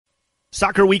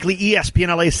Soccer Weekly, ESPN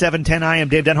LA 710. I am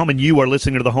Dave Denholm, and you are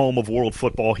listening to the home of world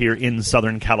football here in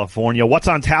Southern California. What's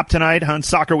on tap tonight on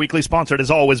Soccer Weekly, sponsored as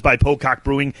always by Pocock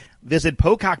Brewing. Visit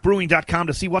pocockbrewing.com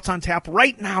to see what's on tap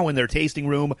right now in their tasting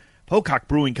room. Pocock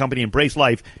Brewing Company, embrace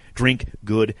life, drink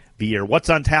good beer. What's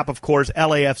on tap, of course,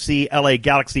 LAFC, LA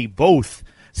Galaxy, both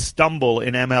stumble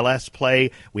in MLS play.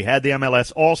 We had the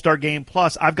MLS All-Star Game,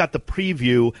 plus I've got the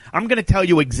preview. I'm going to tell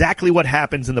you exactly what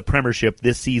happens in the Premiership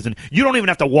this season. You don't even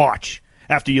have to watch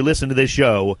after you listen to this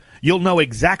show. You'll know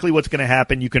exactly what's going to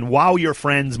happen. You can wow your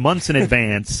friends months in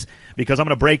advance because I'm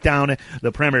going to break down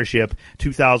the Premiership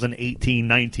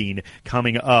 2018-19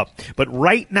 coming up. But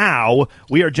right now,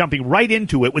 we are jumping right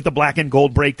into it with the Black and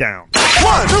Gold Breakdown.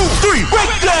 1, 2, 3,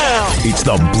 breakdown! It's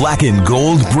the Black and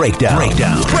Gold Breakdown.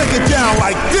 Break it down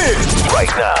like this right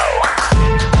now.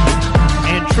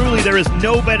 And truly, there is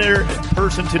no better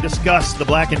person to discuss the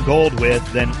Black and Gold with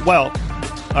than, well,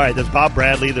 all right, there's Bob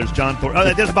Bradley, there's John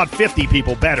Thornton. There's about 50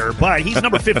 people better, but he's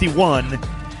number 51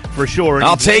 for sure.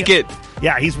 I'll take it.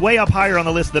 Yeah, he's way up higher on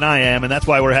the list than I am, and that's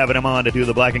why we're having him on to do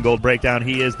the Black and Gold Breakdown.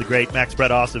 He is the great Max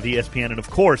Bretos of ESPN and, of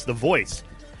course, the voice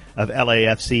of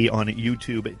LAFC on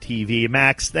YouTube TV.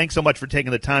 Max, thanks so much for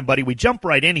taking the time, buddy. We jump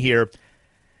right in here.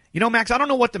 You know, Max, I don't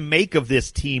know what to make of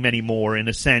this team anymore, in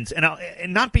a sense,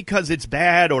 and not because it's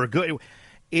bad or good.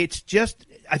 It's just,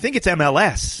 I think it's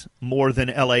MLS more than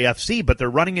LAFC, but they're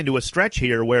running into a stretch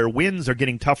here where wins are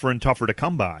getting tougher and tougher to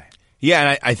come by. Yeah,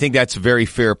 and I think that's a very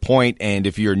fair point. And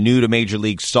if you're new to Major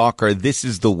League Soccer, this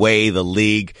is the way the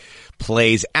league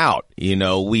plays out. You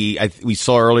know, we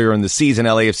saw earlier in the season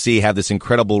LAFC have this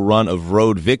incredible run of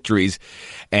road victories.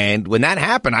 And when that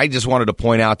happened, I just wanted to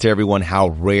point out to everyone how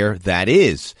rare that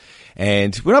is.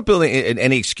 And we're not building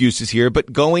any excuses here,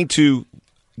 but going to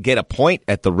get a point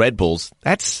at the Red Bulls,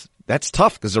 that's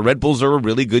tough because the Red Bulls are a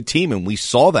really good team, and we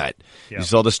saw that. Yeah. You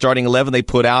saw the starting 11 they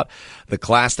put out, the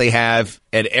class they have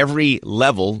at every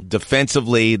level.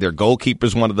 Defensively, their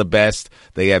goalkeeper's one of the best.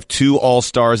 They have 2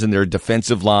 all-stars in their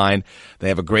defensive line. They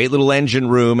have a great little engine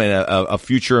room and a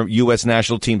future U.S.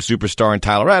 national team superstar in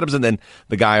Tyler Adams, and then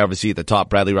the guy obviously at the top,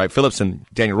 Bradley Wright Phillips, and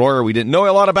Daniel Royer we didn't know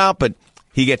a lot about, but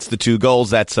he gets the 2 goals.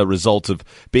 That's a result of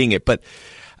being it. But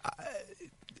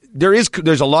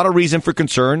there's a lot of reason for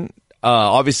concern.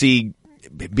 Obviously,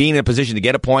 being in a position to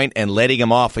get a point and letting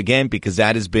him off again, because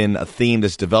that has been a theme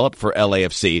that's developed for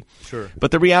LAFC. Sure.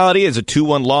 But the reality is a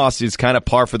 2-1 loss is kind of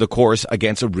par for the course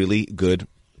against a really good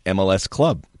MLS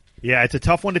club. Yeah, it's a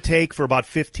tough one to take for about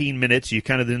 15 minutes. You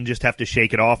kind of then just have to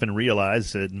shake it off and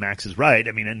realize that Max is right.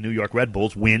 I mean, New York Red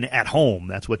Bulls win at home.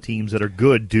 That's what teams that are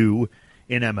good do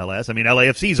in MLS. I mean,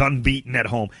 LAFC is unbeaten at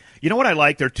home. You know what I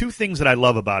like? There are 2 things that I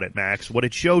love about it, Max. What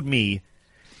it showed me,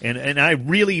 and I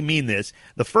really mean this,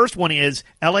 the first one is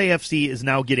LAFC is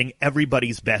now getting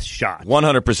everybody's best shot.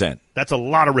 100%. That's a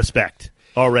lot of respect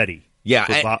already.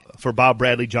 Yeah. For Bob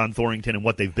Bradley, John Thornton, and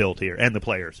what they've built here, and the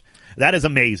players. That is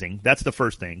amazing. That's the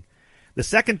first thing. The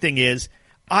second thing is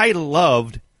I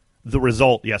loved the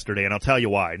result yesterday, and I'll tell you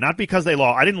why. Not because they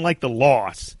lost. I didn't like the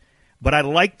loss. But I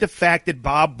like the fact that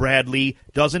Bob Bradley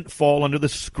doesn't fall under the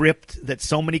script that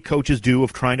so many coaches do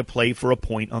of trying to play for a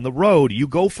point on the road. You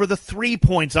go for the 3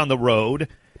 points on the road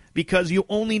because you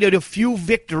only need a few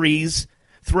victories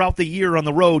throughout the year on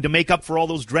the road to make up for all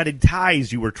those dreaded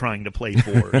ties you were trying to play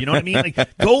for. You know what I mean?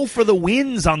 Like, go for the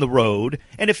wins on the road,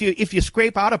 and if you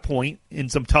scrape out a point in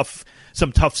some tough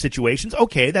situations,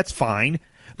 okay, that's fine.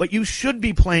 But you should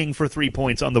be playing for 3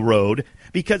 points on the road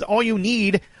because all you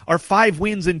need are 5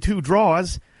 wins and 2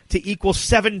 draws to equal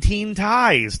 17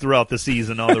 ties throughout the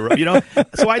season on the road. You know,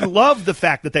 so I love the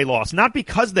fact that they lost, not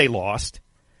because they lost,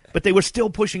 but they were still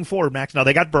pushing forward, Max. Now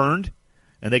they got burned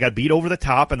and they got beat over the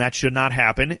top, and that should not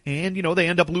happen. And you know they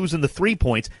end up losing the 3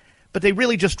 points, but they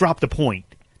really just dropped a point.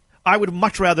 I would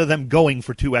much rather them going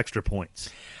for 2 extra points.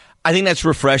 I think that's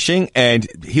refreshing, and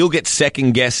he'll get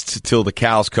second-guessed till the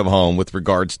cows come home with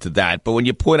regards to that. But when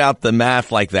you put out the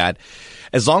math like that,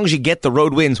 as long as you get the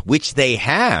road wins, which they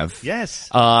have, yes,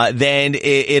 then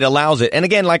it allows it. And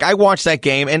again, like I watched that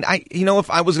game, and if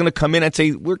I was going to come in and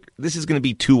say this is going to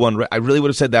be 2-1, I really would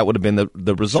have said that would have been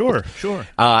the result. Sure.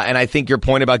 And I think your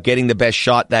point about getting the best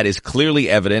shot, that is clearly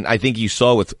evident. I think you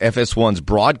saw with FS1's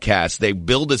broadcast, they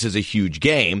billed this as a huge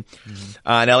game,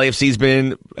 and LAFC's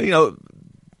been,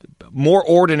 more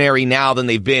ordinary now than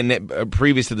they've been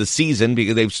previous to the season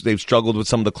because they've struggled with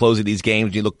some of the close of these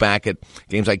games. You look back at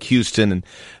games like Houston and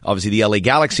obviously the LA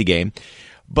Galaxy game,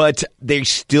 but they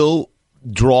still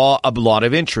draw a lot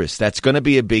of interest. That's going to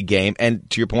be a big game. And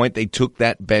to your point, they took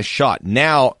that best shot.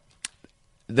 Now,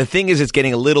 the thing is, it's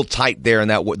getting a little tight there, and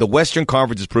that the Western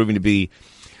Conference is proving to be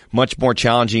much more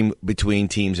challenging between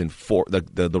teams in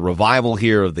the revival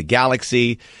here of the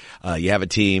Galaxy. You have a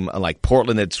team like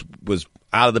Portland that was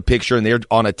out of the picture and they're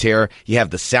on a tear. You have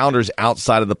the Sounders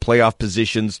outside of the playoff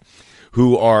positions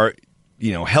who are,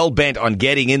 hell-bent on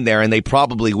getting in there, and they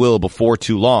probably will before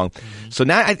too long. Mm-hmm. So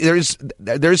now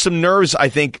there's some nerves, I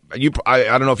think. I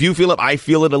don't know if you feel it. I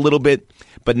feel it a little bit.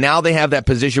 But now they have that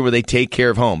position where they take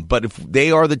care of home. But if they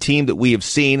are the team that we have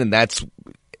seen, and that's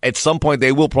at some point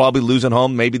they will probably lose at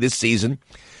home, maybe this season.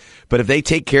 But if they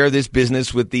take care of this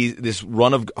business with this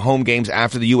run of home games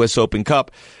after the U.S. Open Cup,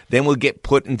 then we'll get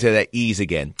put into that ease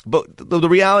again. But the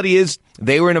reality is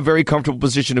they were in a very comfortable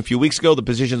position a few weeks ago. The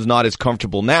position's not as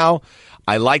comfortable now.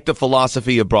 I like the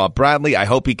philosophy of Bob Bradley. I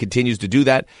hope he continues to do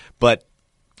that. But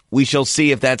we shall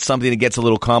see if that's something that gets a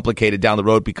little complicated down the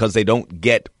road because they don't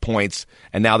get points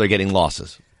and now they're getting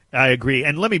losses. I agree.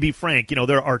 And let me be frank.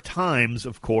 There are times,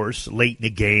 of course, late in the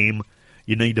game,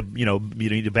 you need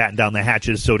to batten down the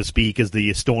hatches, so to speak, as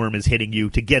the storm is hitting you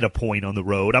to get a point on the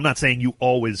road. I'm not saying you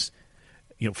always,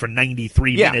 for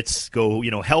 93 minutes go,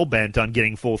 hell-bent on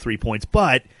getting full 3 points,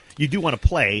 but you do want to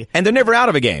play. And they're never out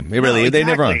of a game. Really, exactly, they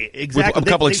never are. Exactly. With a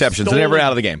couple exceptions. They're never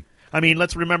out of the game. I mean,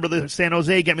 let's remember the San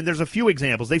Jose game. I mean, there's a few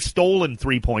examples. They've stolen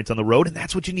 3 points on the road, and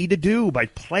that's what you need to do by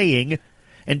playing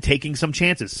and taking some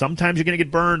chances. Sometimes you're going to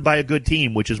get burned by a good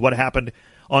team, which is what happened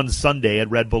on Sunday at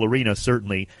Red Bull Arena,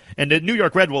 certainly. And the New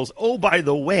York Red Bulls, oh, by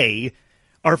the way,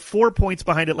 are 4 points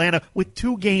behind Atlanta with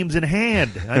 2 games in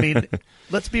hand. I mean,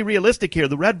 let's be realistic here.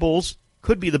 The Red Bulls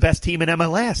could be the best team in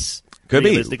MLS. Could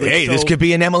be. Hey, this could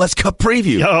be an MLS Cup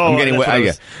preview. Oh,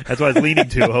 that's what I was leaning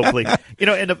to, hopefully.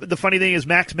 And the funny thing is,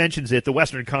 Max mentions it, the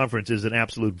Western Conference is an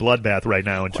absolute bloodbath right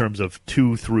now in terms of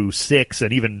 2 through 6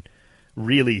 and even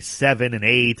really 7 and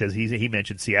 8, as he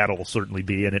mentioned. Seattle will certainly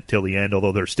be in it till the end,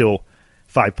 although they're still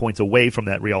 5 points away from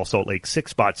that Real Salt Lake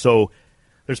 6 spot. So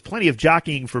there's plenty of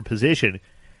jockeying for position.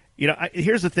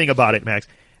 Here's the thing about it, Max.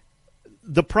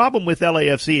 The problem with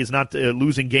LAFC is not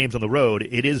losing games on the road.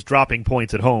 It is dropping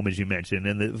points at home, as you mentioned.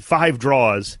 And the 5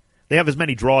 draws, they have as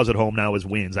many draws at home now as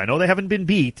wins. I know they haven't been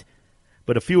beat,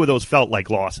 but a few of those felt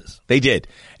like losses. They did.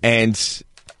 And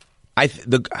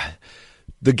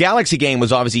the Galaxy game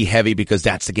was obviously heavy because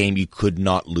that's the game you could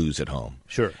not lose at home.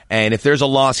 Sure. And if there's a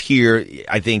loss here,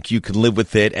 I think you can live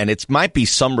with it. And it might be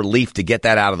some relief to get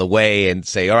that out of the way and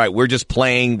say, all right, we're just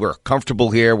playing. We're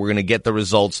comfortable here. We're going to get the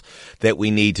results that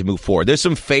we need to move forward. There's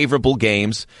some favorable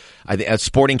games. I think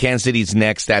Sporting Kansas City's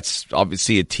next. That's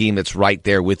obviously a team that's right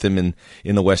there with them in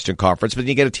the Western Conference. But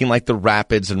you get a team like the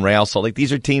Rapids and Real Salt Lake.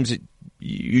 These are teams that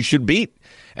you should beat.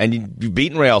 And you've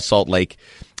beaten Real Salt Lake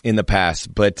in the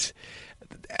past. But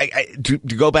to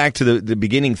go back to the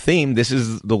beginning theme, this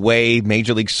is the way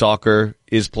Major League Soccer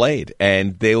is played,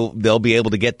 and they'll be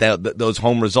able to get those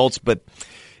home results. But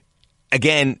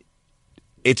again,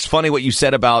 it's funny what you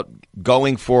said about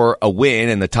going for a win,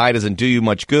 and the tie doesn't do you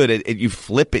much good. You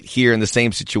flip it here in the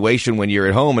same situation when you're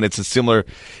at home, and it's a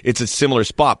similar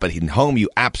spot. But in home, you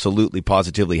absolutely,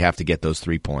 positively have to get those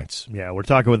 3 points. Yeah, we're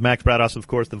talking with Max Bretos, of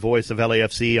course, the voice of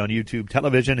LAFC on YouTube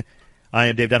television. I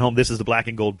am Dave Denholm. This is the Black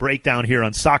and Gold Breakdown here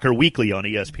on Soccer Weekly on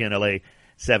ESPN LA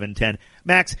 710.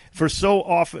 Max, for so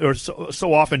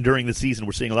often during the season,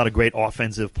 we're seeing a lot of great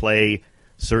offensive play.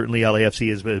 Certainly,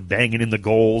 LAFC is banging in the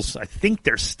goals. I think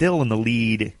they're still in the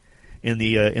lead in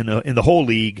the whole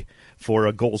league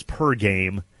for goals per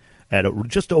game at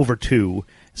just over 2.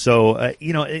 So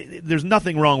there's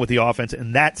nothing wrong with the offense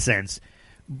in that sense.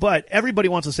 But everybody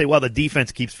wants to say, well, the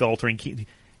defense keeps faltering.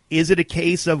 Is it a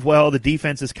case of, well, the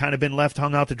defense has kind of been left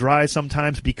hung out to dry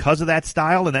sometimes because of that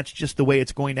style, and that's just the way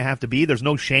it's going to have to be? There's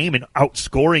no shame in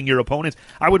outscoring your opponents.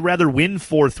 I would rather win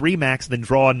 4-3, Max, than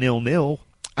draw 0-0.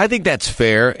 I think that's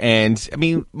fair. And, I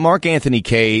mean, Mark Anthony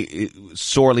Kaye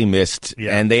sorely missed,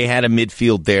 and they had a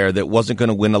midfield there that wasn't going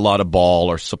to win a lot of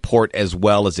ball or support as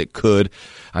well as it could.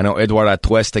 I know Eduardo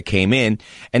Atuesta came in,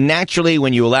 and naturally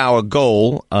when you allow a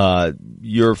goal,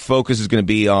 your focus is going to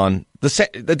be on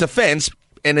the defense,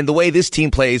 and in the way this team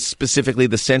plays, specifically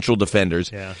the central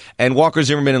defenders. Yeah. And Walker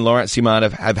Zimmerman and Laurent Simon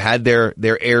have had their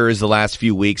errors the last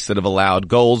few weeks that have allowed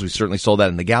goals. We certainly saw that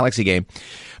in the Galaxy game.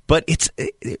 But it's,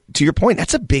 to your point,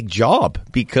 that's a big job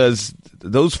because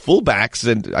those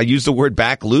fullbacks, and I use the word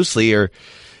back loosely,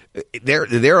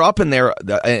 they're up in there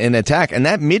in attack. And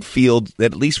that midfield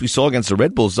that at least we saw against the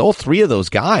Red Bulls, all 3 of those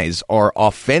guys are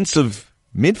offensive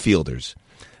midfielders.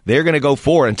 They're going to go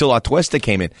forward until Atuesta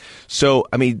came in. So,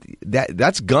 I mean,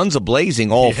 that's guns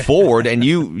a-blazing all forward, and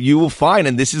you will find,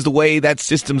 and this is the way that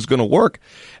system's going to work.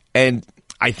 And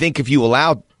I think if you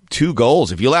allow 2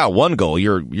 goals, if you allow 1 goal,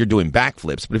 you're doing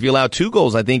backflips. But if you allow 2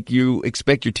 goals, I think you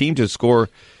expect your team to score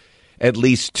at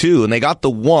least 2, and they got the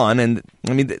 1. And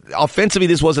I mean, offensively,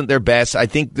 this wasn't their best. I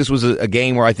think this was a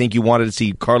game where I think you wanted to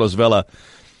see Carlos Vela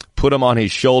put him on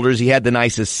his shoulders. He had the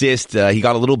nice assist. He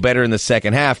got a little better in the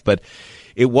second half, but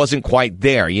it wasn't quite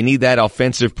there. You need that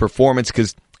offensive performance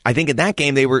because I think in that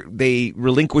game they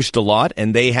relinquished a lot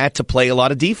and they had to play a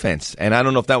lot of defense. And I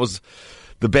don't know if that was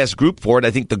the best group for it.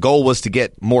 I think the goal was to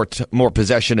get more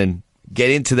possession and get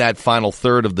into that final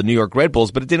third of the New York Red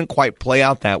Bulls, but it didn't quite play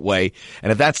out that way. And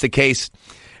if that's the case,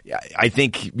 I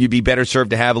think you'd be better served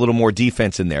to have a little more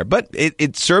defense in there. But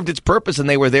it served its purpose, and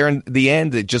they were there in the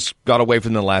end. It just got away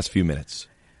from the last few minutes.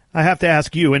 I have to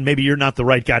ask you, and maybe you're not the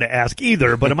right guy to ask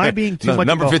either, but am I being too much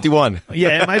number 51.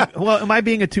 Yeah, am I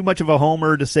being too much of a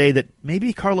homer to say that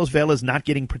maybe Carlos Vela is not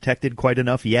getting protected quite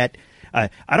enough yet?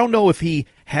 I don't know if he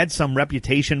had some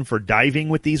reputation for diving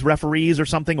with these referees or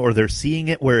something, or they're seeing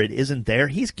it where it isn't there.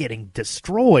 He's getting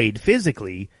destroyed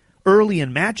physically early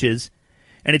in matches,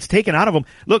 and it's taken out of him.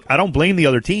 Look, I don't blame the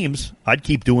other teams. I'd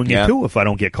keep doing it too if I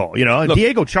don't get called. Look,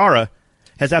 Diego Chara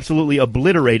has absolutely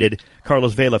obliterated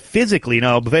Carlos Vela physically.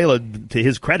 Now, Vela, to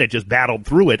his credit, just battled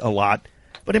through it a lot.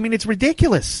 But I mean, it's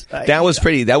ridiculous. That was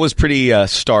pretty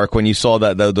stark when you saw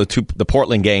the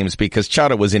Portland games because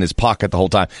Chara was in his pocket the whole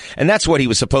time, and that's what he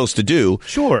was supposed to do.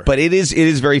 Sure, but it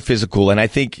is very physical, and I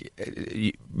think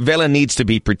Vela needs to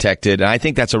be protected. And I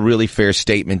think that's a really fair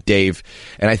statement, Dave.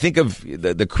 And I think of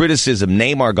the criticism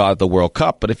Neymar got at the World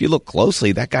Cup, but if you look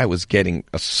closely, that guy was getting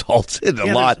assaulted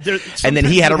a lot, and then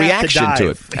he had a reaction to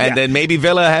it, and then maybe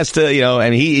Vela has to,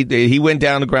 and he went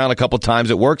down the ground a couple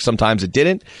times. It worked, sometimes it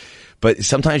didn't. But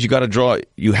sometimes you got to draw.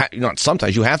 You have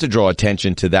to draw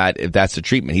attention to that if that's the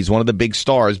treatment. He's one of the big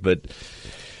stars, but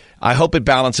I hope it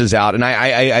balances out. And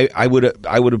I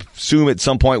would assume at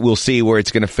some point we'll see where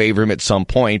it's going to favor him at some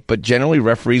point. But generally,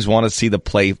 referees want to see the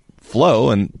play flow,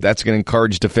 and that's going to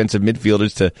encourage defensive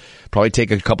midfielders to probably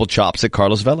take a couple chops at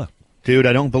Carlos Vela. Dude,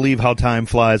 I don't believe how time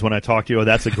flies when I talk to you.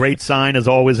 That's a great sign, as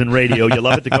always, in radio. You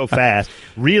love it to go fast.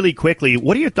 Really quickly,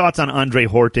 what are your thoughts on Andre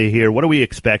Horta here? What do we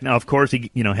expect? Now, of course, he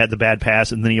had the bad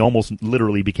pass, and then he almost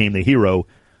literally became the hero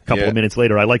a couple of minutes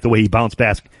later. I like the way he bounced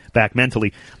back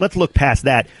mentally. Let's look past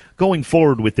that. Going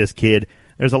forward with this kid,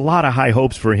 there's a lot of high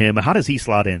hopes for him. How does he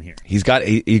slot in here? You got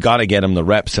to get him the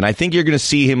reps, and I think you're going to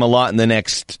see him a lot in the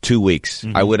next 2 weeks.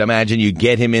 Mm-hmm. I would imagine you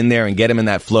get him in there and get him in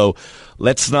that flow.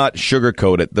 Let's not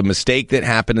sugarcoat it. The mistake that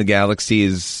happened to Galaxy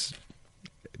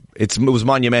it was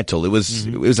monumental. It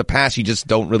was a pass you just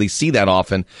don't really see that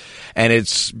often, and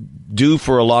it's due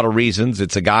for a lot of reasons.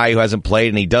 It's a guy who hasn't played,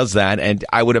 and he does that, and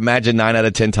I would imagine 9 out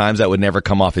of 10 times that would never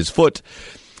come off his foot.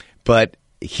 But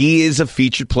he is a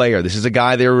featured player. This is a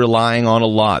guy they're relying on a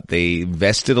lot. They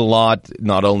invested a lot,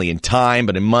 not only in time,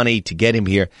 but in money to get him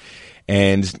here.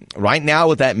 And right now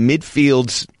with that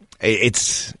midfield,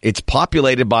 it's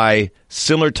populated by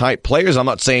similar type players. I'm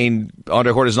not saying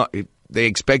Andre Horta's not. They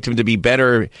expect him to be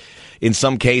better in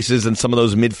some cases than some of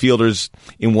those midfielders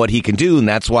in what he can do, and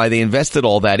that's why they invested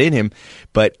all that in him.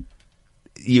 But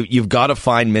you've got to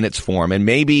find minutes for him, and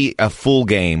maybe a full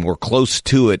game or close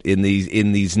to it in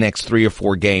these next 3 or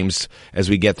 4 games as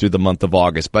we get through the month of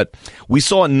August. But we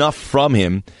saw enough from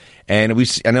him, and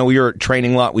I know we were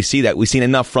training a lot. We see that we've seen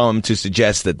enough from him to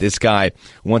suggest that this guy,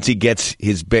 once he gets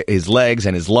his legs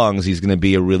and his lungs, he's going to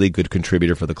be a really good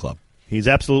contributor for the club. He's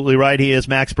absolutely right. He is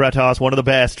Max Bretos, one of the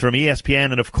best from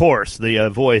ESPN, and of course, the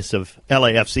voice of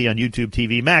LAFC on YouTube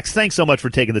TV. Max, thanks so much for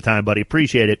taking the time, buddy.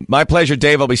 Appreciate it. My pleasure,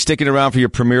 Dave. I'll be sticking around for your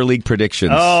Premier League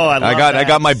predictions. Oh, I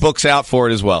got my books out for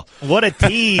it as well. What a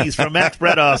tease from Max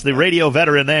Bretos, the radio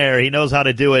veteran there. He knows how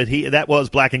to do it. That was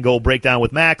Black and Gold Breakdown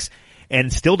with Max.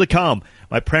 And still to come,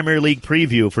 my Premier League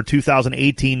preview for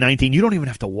 2018-19. You don't even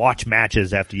have to watch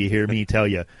matches after you hear me tell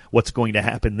you what's going to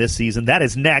happen this season. That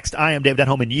is next. I am Dave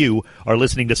Denholm, and you are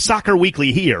listening to Soccer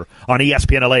Weekly here on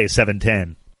ESPN LA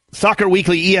 710. Soccer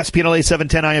Weekly, ESPN LA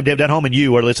 710. I am Dave Denholm, and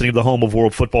you are listening to the home of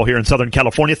world football here in Southern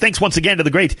California. Thanks once again to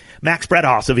the great Max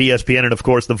Bretos of ESPN and, of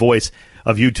course, the voice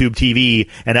of YouTube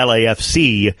TV and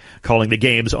LAFC calling the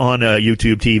games on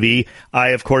YouTube TV. I,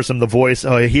 of course, am the voice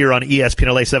here on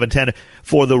ESPN LA 710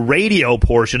 for the radio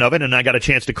portion of it, and I got a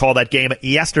chance to call that game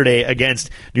yesterday against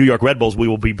New York Red Bulls. We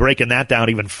will be breaking that down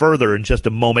even further in just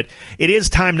a moment. It is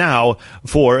time now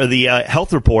for the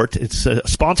Health Report. It's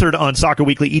sponsored on Soccer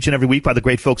Weekly each and every week by the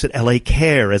great folks at LA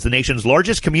Care. As the nation's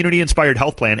largest community-inspired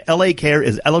health plan, LA Care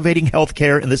is elevating health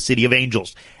care in the City of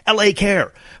Angels. LA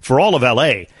Care, for all of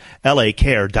LA.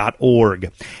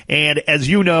 LAcare.org. And as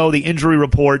you know, the injury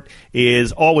report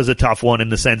is always a tough one in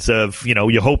the sense of,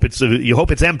 you hope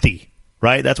it's empty.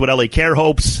 right? That's what LA Care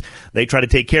hopes. They try to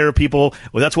take care of people.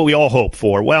 Well, that's what we all hope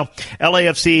for. Well,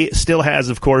 LAFC still has,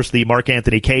 of course, the Mark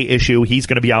Anthony Kaye issue. He's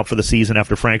going to be out for the season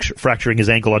after fracturing his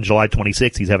ankle on July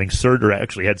 26th. He's having surgery,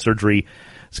 actually had surgery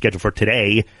scheduled for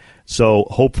today. So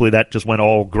hopefully that just went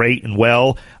all great and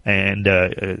well, and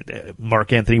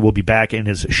Mark Anthony will be back in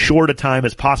as short a time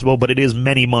as possible, but it is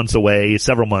many months away,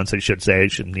 several months, I should say,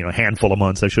 a handful of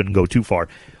months. I shouldn't go too far.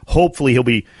 Hopefully he'll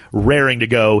be raring to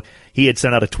go. He had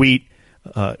sent out a tweet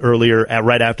earlier,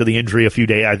 right after the injury,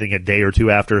 I think a day or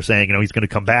two after, saying, he's going to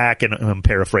come back, and I'm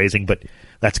paraphrasing, but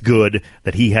that's good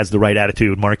that he has the right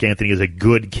attitude. Mark Anthony is a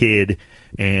good kid,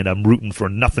 and I'm rooting for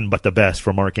nothing but the best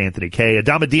for Mark Anthony Kaye.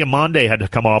 Adama Diomande had to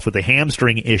come off with a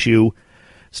hamstring issue.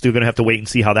 Still going to have to wait and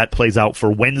see how that plays out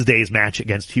for Wednesday's match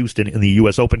against Houston in the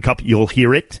U.S. Open Cup. You'll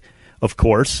hear it, of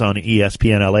course, on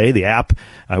ESPN LA, the app.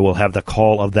 I will have the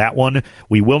call of that one.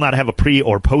 We will not have a pre-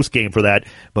 or post-game for that,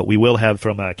 but we will have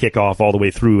from kickoff all the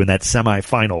way through in that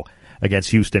semifinal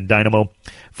against Houston Dynamo.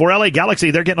 For LA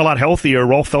Galaxy, they're getting a lot healthier.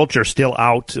 Rolf Felcher still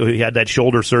out. He had that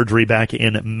shoulder surgery back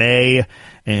in May.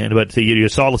 But you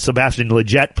saw Sebastian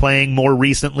Lletget playing more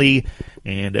recently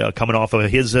and coming off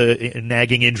of his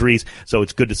nagging injuries. So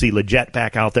it's good to see Lletget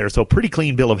back out there. So pretty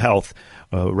clean bill of health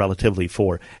relatively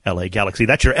for LA Galaxy.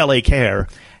 That's your LA Care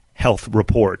health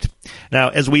report. Now,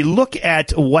 as we look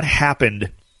at what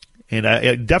happened, and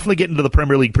I definitely get into the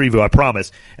Premier League preview, I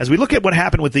promise. As we look at what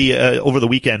happened with the over the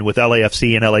weekend with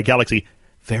LAFC and LA Galaxy,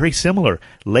 very similar.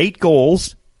 Late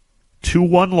goals,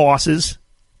 2-1 losses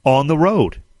on the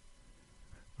road.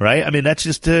 Right? I mean, that's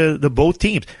just the both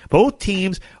teams. Both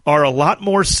teams are a lot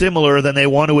more similar than they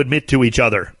want to admit to each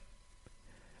other.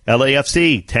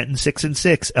 LAFC,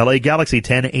 10-6-6. LA Galaxy,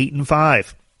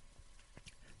 10-8-5.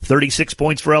 36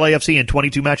 points for LAFC in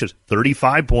 22 matches.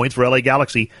 35 points for LA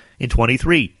Galaxy in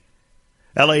 23.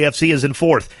 LAFC is in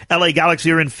 4th. LA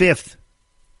Galaxy are in 5th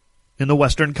in the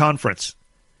Western Conference.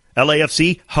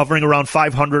 LAFC hovering around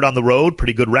 500 on the road.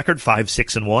 Pretty good record,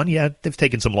 5-6-1. Yeah, they've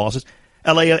taken some losses.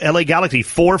 LA Galaxy,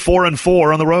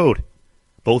 4-4-4 on the road.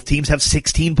 Both teams have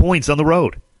 16 points on the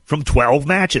road from 12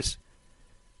 matches.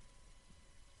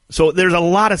 So there's a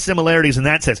lot of similarities in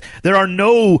that sense. There are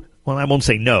I won't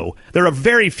say no. There are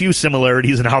very few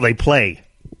similarities in how they play.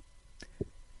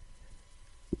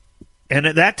 And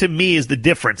that, to me, is the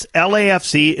difference.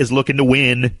 LAFC is looking to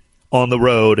win on the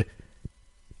road.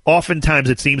 Oftentimes,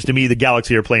 it seems to me, the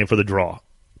Galaxy are playing for the draw.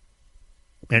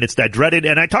 And it's that dreaded,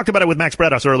 and I talked about it with Max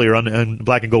Bretos earlier on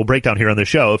Black and Gold Breakdown here on the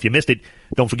show. If you missed it,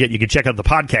 don't forget you can check out the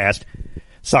podcast,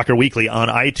 Soccer Weekly, on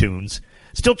iTunes.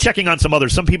 Still checking on some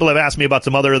others. Some people have asked me about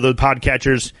some other of the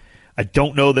podcatchers. I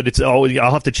don't know that it's always,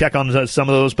 I'll have to check on some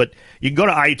of those, but you can go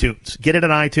to iTunes. Get it on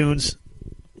iTunes.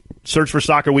 Search for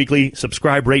Soccer Weekly,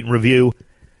 subscribe, rate, and review.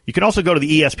 You can also go to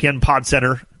the ESPN Pod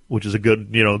Center, which is a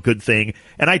good thing.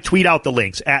 And I tweet out the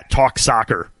links at Talk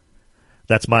Soccer.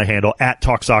 That's my handle, at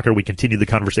Talk Soccer. We continue the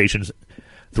conversations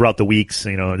throughout the weeks,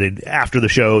 after the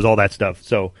shows, all that stuff.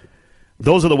 So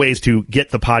those are the ways to get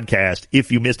the podcast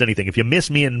if you missed anything. If you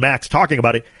missed me and Max talking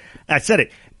about it, I said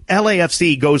it.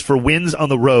 LAFC goes for wins on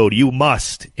the road. You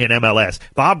must in MLS.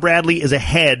 Bob Bradley is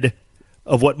ahead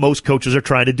of what most coaches are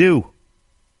trying to do.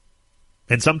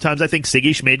 And sometimes I think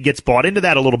Siggy Schmid gets bought into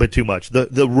that a little bit too much,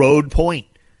 the road point.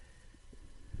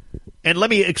 And let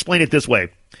me explain it this way.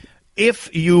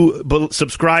 If you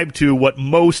subscribe to what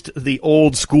most the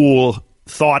old school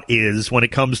thought is when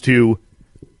it comes to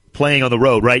playing on the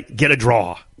road, right? Get a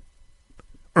draw.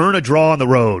 Earn a draw on the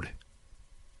road.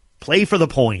 Play for the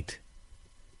point.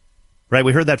 Right?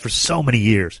 We heard that for so many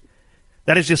years.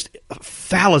 That is just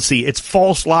fallacy. It's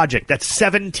false logic. That's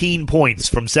 17 points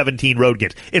from 17 road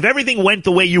games. If everything went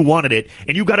the way you wanted it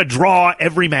and you got to draw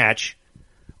every match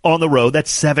on the road,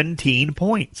 that's 17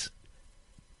 points.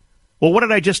 Well, what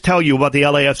did I just tell you about the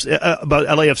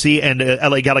LAFC and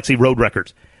LA Galaxy road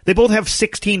records? They both have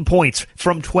 16 points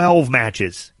from 12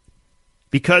 matches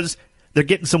because they're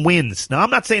getting some wins. Now,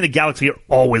 I'm not saying the Galaxy are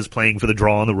always playing for the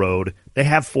draw on the road. They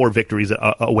have 4 victories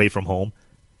away from home.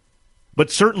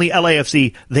 But certainly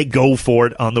LAFC, they go for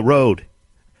it on the road.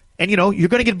 And, you're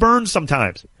going to get burned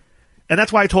sometimes. And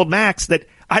that's why I told Max that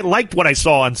I liked what I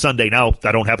saw on Sunday. Now,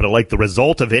 I don't happen to like the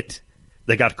result of it.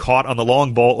 They got caught on the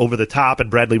long ball over the top, and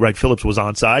Bradley Wright Phillips was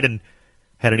onside and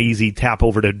had an easy tap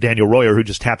over to Daniel Royer, who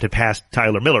just tapped it past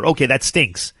Tyler Miller. Okay, that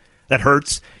stinks. That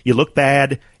hurts. You look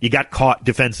bad. You got caught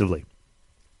defensively.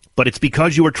 But it's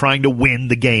because you were trying to win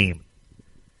the game.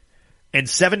 And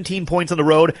 17 points on the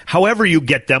road, however you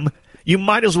get them, you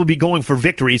might as well be going for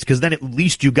victories because then at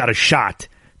least you got a shot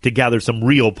to gather some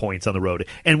real points on the road.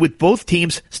 And with both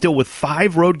teams still with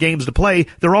 5 road games to play,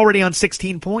 they're already on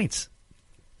 16 points.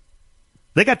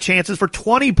 They got chances for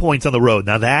 20 points on the road.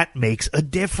 Now, that makes a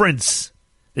difference.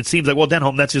 It seems like, well,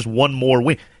 Denholm, that's just one more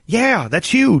win. Yeah, that's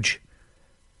huge.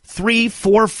 3,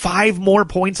 4, 5 more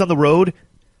points on the road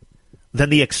than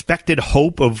the expected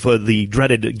hope of the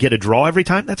dreaded get a draw every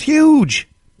time. That's huge.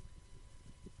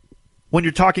 When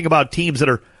you're talking about teams that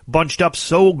are bunched up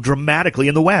so dramatically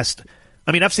in the West.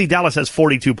 I mean, FC Dallas has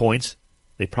 42 points.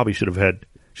 They probably should have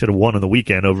won on the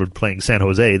weekend over playing San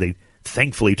Jose. They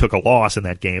thankfully took a loss in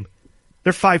that game.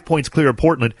 They're 5 points clear of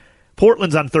Portland.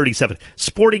 Portland's on 37.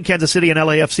 Sporting Kansas City and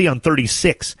LAFC on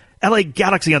 36. LA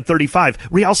Galaxy on 35.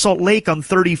 Real Salt Lake on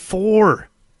 34.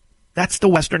 That's the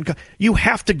Western. You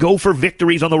have to go for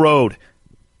victories on the road.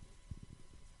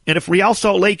 And if Real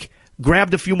Salt Lake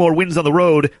grabbed a few more wins on the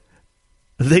road,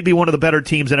 they'd be one of the better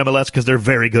teams in MLS because they're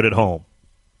very good at home.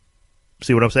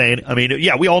 See what I'm saying? I mean,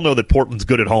 yeah, we all know that Portland's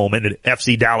good at home and that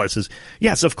FC Dallas is,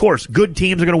 yes, of course, good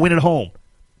teams are going to win at home.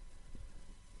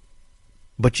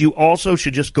 But you also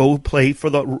should just go play for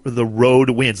the road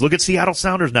wins. Look at Seattle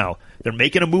Sounders now. They're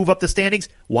making a move up the standings.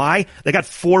 Why? They got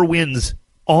 4 wins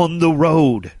on the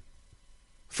road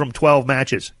from 12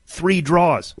 matches, 3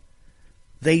 draws.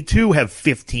 They, too, have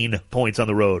 15 points on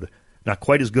the road. Not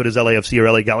quite as good as LAFC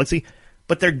or LA Galaxy,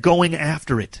 but they're going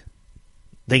after it.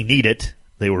 They need it.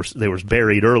 They were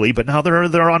buried early, but now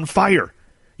they're on fire.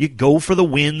 You go for the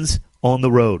wins on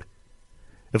the road.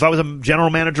 If I was a general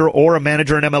manager or a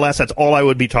manager in MLS, that's all I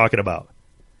would be talking about.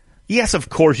 Yes, of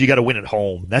course, you got to win at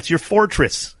home. That's your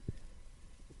fortress.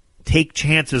 Take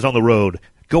chances on the road.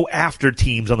 Go after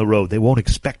teams on the road. They won't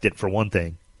expect it, for one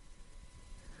thing.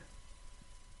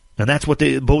 And that's what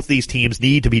both these teams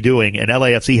need to be doing, and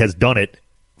LAFC has done it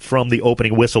from the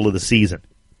opening whistle of the season.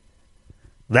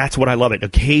 That's what I love it.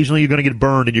 Occasionally you're going to get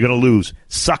burned and you're going to lose.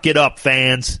 Suck it up,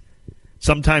 fans.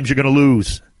 Sometimes you're going to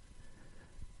lose.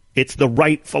 It's the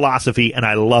right philosophy, and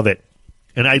I love it.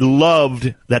 And I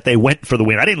loved that they went for the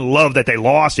win. I didn't love that they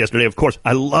lost yesterday, of course.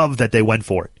 I loved that they went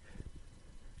for it.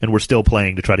 And we're still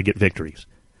playing to try to get victories.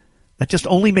 That just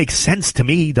only makes sense to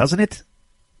me, doesn't it?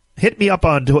 Hit me up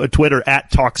on Twitter,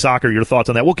 @TalkSoccer, your thoughts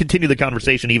on that. We'll continue the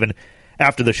conversation even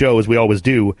after the show, as we always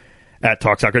do at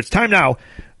Talk Soccer. It's time now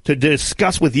to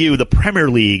discuss with you the Premier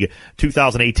League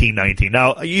 2018-19.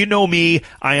 Now, you know me,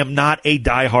 I am not a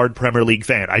diehard Premier League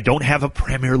fan. I don't have a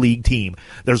Premier League team.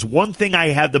 There's one thing I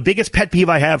have, the biggest pet peeve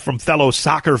I have from fellow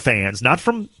soccer fans, not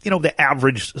from, the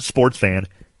average sports fan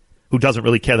who doesn't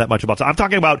really care that much about soccer. I'm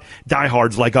talking about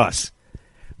diehards like us.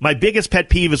 My biggest pet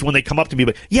peeve is when they come up to me,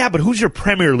 but who's your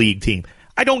Premier League team?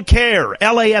 I don't care.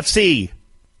 LAFC.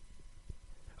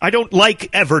 I don't like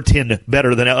Everton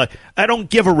better than LA. I don't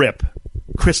give a rip.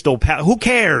 Crystal Palace. Who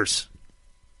cares?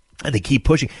 And they keep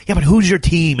pushing. Yeah, but who's your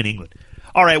team in England?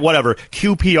 All right, whatever.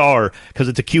 QPR, because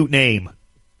it's a cute name.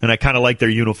 And I kind of like their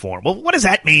uniform. Well, what does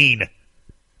that mean?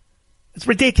 It's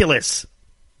ridiculous.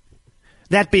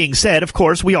 That being said, of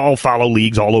course, we all follow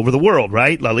leagues all over the world,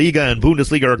 right? La Liga and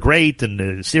Bundesliga are great,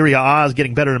 and Serie A is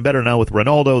getting better and better now with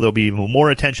Ronaldo. There'll be even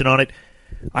more attention on it.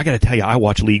 I got to tell you, I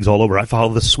watch leagues all over. I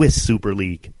follow the Swiss Super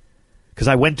League because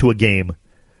I went to a game.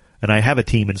 And I have a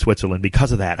team in Switzerland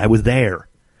because of that. I was there.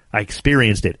 I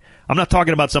experienced it. I'm not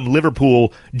talking about some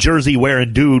Liverpool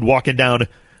jersey-wearing dude walking down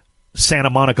Santa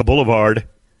Monica Boulevard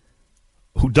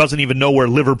who doesn't even know where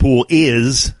Liverpool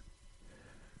is.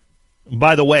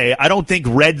 By the way, I don't think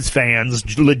Reds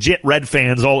fans, legit Reds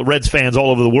fans all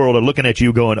over the world are looking at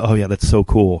you going, oh, yeah, that's so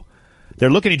cool.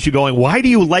 They're looking at you going, why do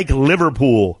you like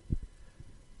Liverpool?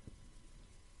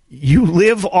 You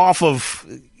live off of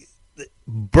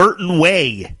Burton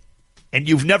Way. And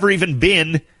you've never even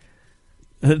been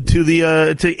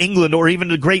to England or even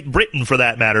to Great Britain, for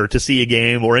that matter, to see a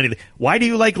game or anything. Why do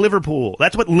you like Liverpool?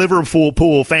 That's what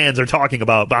Liverpool fans are talking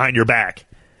about behind your back,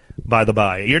 by the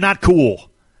by. You're not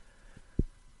cool.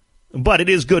 But it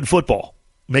is good football.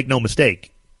 Make no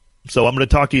mistake. So I'm going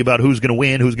to talk to you about who's going to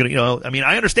win, who's going to, I mean,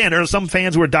 I understand there are some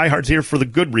fans who are diehards here for the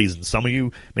good reasons. Some of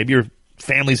you, maybe your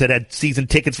families had season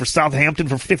tickets for Southampton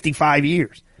for 55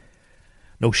 years.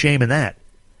 No shame in that.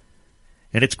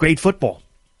 And it's great football.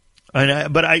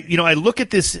 But I look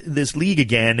at this league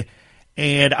again,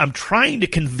 and I'm trying to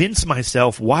convince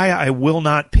myself why I will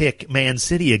not pick Man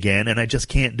City again, and I just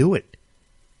can't do it.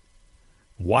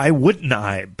 Why wouldn't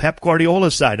I? Pep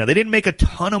Guardiola's side. Now, they didn't make a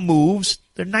ton of moves.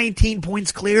 They're 19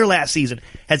 points clear last season.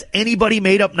 Has anybody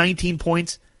made up 19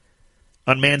 points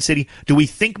on Man City? Do we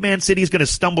think Man City is going to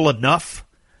stumble enough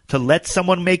to let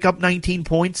someone make up 19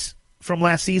 points from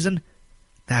last season?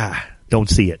 Don't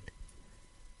see it.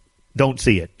 Don't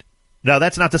see it. Now,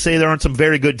 that's not to say there aren't some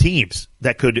very good teams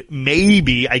that could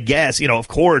maybe, I guess, of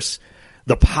course,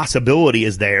 the possibility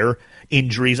is there,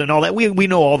 injuries and all that. We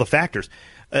know all the factors.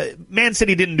 Man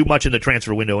City didn't do much in the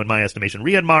transfer window, in my estimation.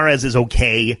 Riyad Mahrez is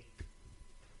okay.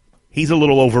 He's a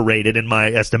little overrated, in my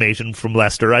estimation, from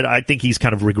Leicester. I think he's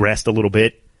kind of regressed a little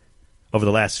bit over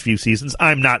the last few seasons.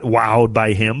 I'm not wowed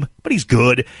by him, but he's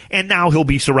good. And now he'll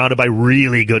be surrounded by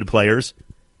really good players.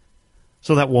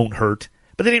 So that won't hurt.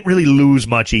 But they didn't really lose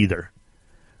much either.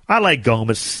 I like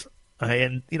Gomez.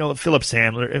 And, Philippe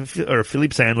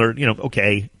Sandler,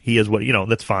 okay, he is what,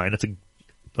 that's fine. That's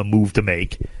a move to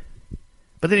make.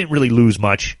 But they didn't really lose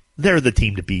much. They're the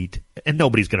team to beat, and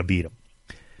nobody's going to beat them.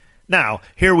 Now,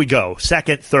 here we go.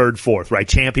 Second, third, fourth, right?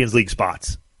 Champions League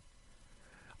spots.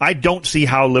 I don't see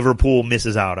how Liverpool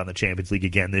misses out on the Champions League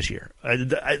again this year.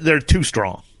 They're too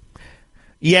strong.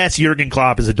 Yes, Jurgen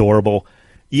Klopp is adorable.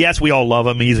 Yes, we all love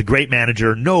him. He's a great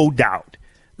manager, no doubt.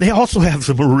 They also have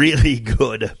some really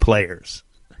good players,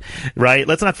 right?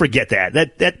 Let's not forget that.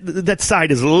 That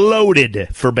side is loaded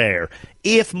for bear.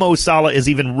 If Mo Salah is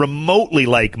even remotely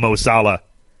like Mo Salah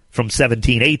from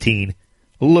 17-18,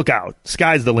 look out.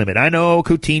 Sky's the limit. I know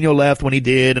Coutinho left when he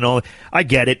did and all. I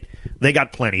get it. They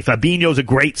got plenty. Fabinho's a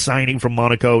great signing from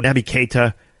Monaco. Naby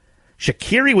Keita.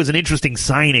 Shaqiri was an interesting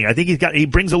signing. I think he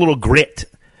brings a little grit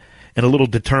and a little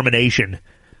determination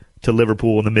to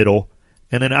Liverpool in the middle.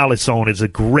 And then Alisson is a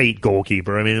great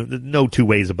goalkeeper. I mean, no two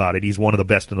ways about it. He's one of the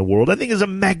best in the world. I think it's a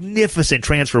magnificent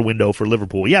transfer window for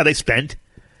Liverpool. Yeah, they spent,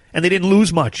 and they didn't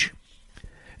lose much.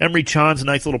 Emre Can's a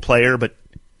nice little player, but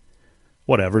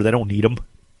whatever. They don't need him.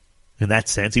 In that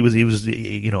sense, he was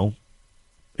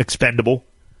expendable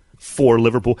for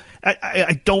Liverpool.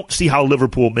 I don't see how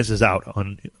Liverpool misses out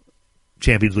on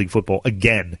Champions League football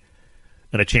again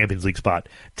in a Champions League spot.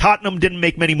 Tottenham didn't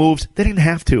make many moves. They didn't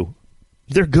have to.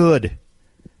 They're good.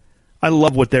 I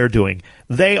love what they're doing.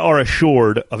 They are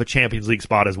assured of a Champions League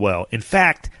spot as well. In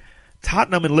fact,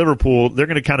 Tottenham and Liverpool, they're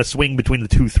going to kind of swing between the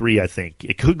 2-3, I think.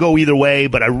 It could go either way,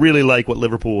 but I really like what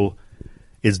Liverpool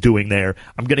is doing there.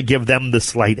 I'm going to give them the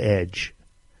slight edge.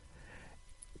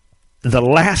 The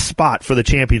last spot for the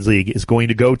Champions League is going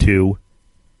to go to,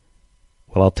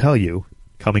 well, I'll tell you,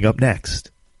 coming up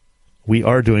next. We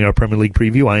are doing our Premier League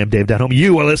preview. I am Dave Denholm.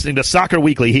 You are listening to Soccer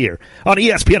Weekly here on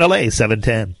ESPN LA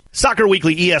 710. Soccer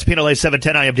Weekly, ESPN LA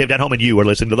 710. I am Dave Denholm, and you are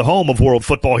listening to the home of world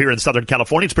football here in Southern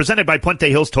California. It's presented by Puente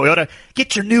Hills Toyota.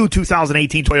 Get your new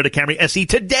 2018 Toyota Camry SE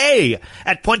today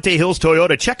at Puente Hills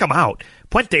Toyota. Check them out.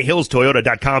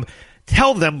 PuenteHillsToyota.com.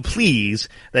 Tell them, please,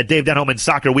 that Dave Denholm and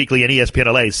Soccer Weekly and ESPN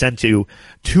LA sent you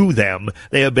to them.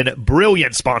 They have been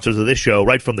brilliant sponsors of this show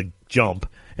right from the jump,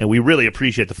 and we really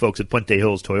appreciate the folks at Puente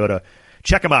Hills Toyota.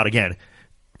 Check them out again,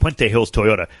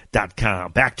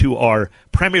 PuenteHillsToyota.com. Back to our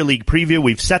Premier League preview.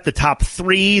 We've set the top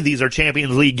three. These are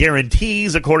Champions League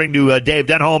guarantees. According to Dave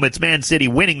Denholm, it's Man City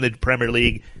winning the Premier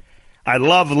League. I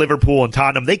love Liverpool and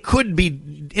Tottenham. They could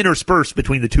be interspersed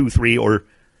between the 2-3 or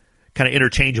kind of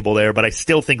interchangeable there, but I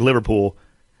still think Liverpool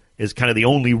is kind of the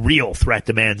only real threat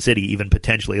to Man City, even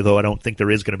potentially, though I don't think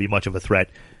there is going to be much of a threat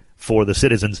for the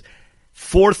citizens.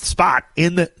 Fourth spot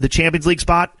in the Champions League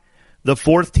spot, the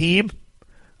fourth team.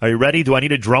 Are you ready? Do I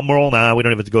need a drum roll? Nah, we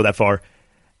don't have to go that far.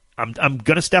 I'm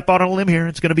going to step out on a limb here.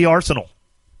 It's going to be Arsenal.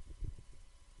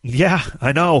 Yeah,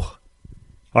 I know.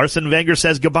 Arsene Wenger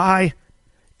says goodbye.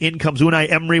 In comes Unai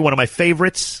Emery, one of my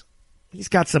favorites. He's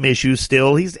got some issues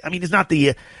still.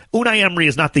 Unai Emery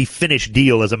is not the finished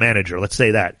deal as a manager. Let's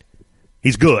say that.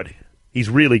 He's good. He's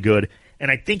really good. And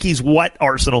I think he's what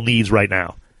Arsenal needs right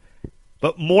now.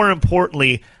 But more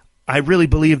importantly, I really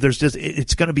believe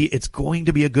it's going to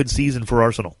be a good season for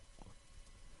Arsenal.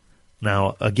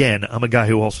 Now, again, I'm a guy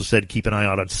who also said keep an eye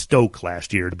out on Stoke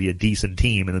last year to be a decent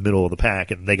team in the middle of the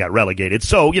pack, and they got relegated.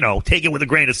 So, take it with a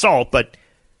grain of salt, but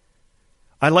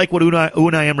I like what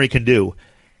Unai Emery can do.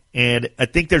 And I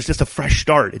think there's just a fresh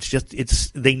start.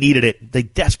 They needed it. They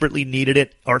desperately needed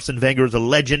it. Arsene Wenger is a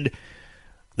legend.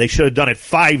 They should have done it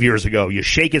 5 years ago. You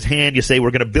shake his hand. You say,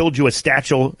 we're going to build you a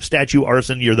statue,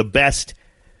 Arsene. You're the best.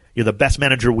 You're the best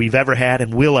manager we've ever had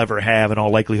and will ever have in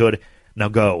all likelihood. Now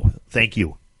go. Thank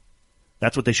you.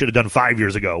 That's what they should have done 5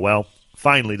 years ago. Well,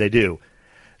 finally they do.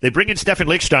 They bring in Stefan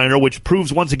Lichtsteiner, which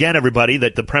proves once again, everybody,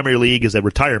 that the Premier League is a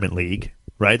retirement league.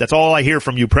 Right? That's all I hear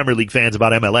from you Premier League fans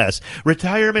about MLS.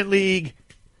 Retirement league.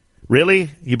 Really?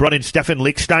 You brought in Stefan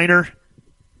Lichtsteiner,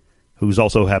 who's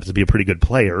also happens to be a pretty good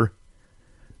player.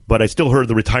 But I still heard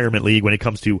the retirement league when it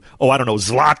comes to,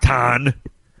 Zlatan,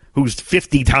 who's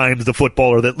 50 times the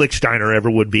footballer that Lichtsteiner ever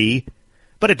would be.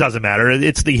 But it doesn't matter.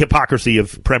 It's the hypocrisy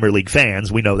of Premier League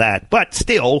fans. We know that. But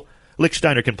still,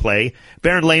 Lichtsteiner can play.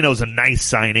 Bernd Leno's a nice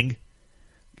signing.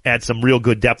 Add some real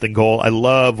good depth and goal. I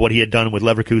love what he had done with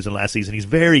Leverkusen last season. He's a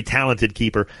very talented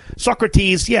keeper.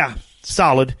 Socrates, yeah,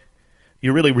 solid.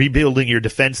 You're really rebuilding your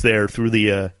defense there through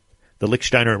the the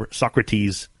Lichtsteiner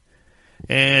Socrates.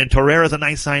 And Torreira's a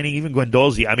nice signing, even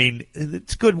Guendouzi. I mean,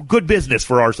 it's good business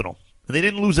for Arsenal. And they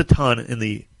didn't lose a ton in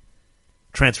the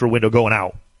transfer window going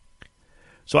out.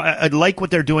 So I like what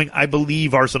they're doing. I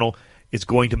believe Arsenal is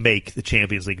going to make the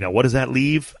Champions League. Now, what does that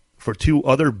leave for two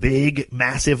other big,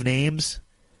 massive names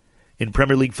in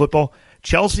Premier League football?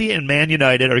 Chelsea and Man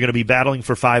United are going to be battling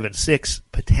for 5 and 6,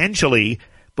 potentially.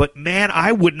 But, man,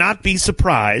 I would not be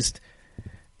surprised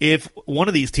if one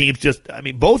of these teams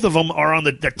both of them are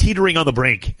they're teetering on the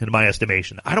brink, in my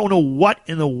estimation. I don't know what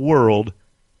in the world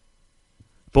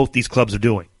both these clubs are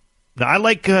doing. Now, I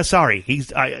like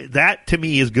Sarri. That, to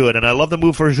me, is good, and I love the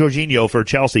move for Jorginho for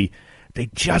Chelsea. They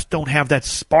just don't have that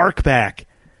spark back.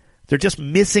 They're just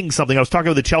missing something. I was talking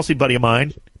with a Chelsea buddy of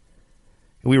mine.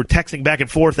 We were texting back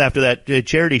and forth after that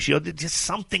Charity Shield. Just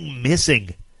something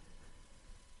missing.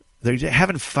 They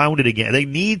haven't found it again. They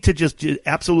need to just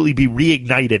absolutely be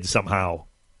reignited somehow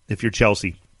if you're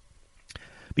Chelsea,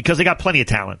 because they got plenty of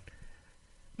talent.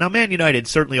 Now, Man United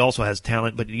certainly also has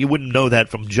talent, but you wouldn't know that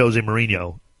from Jose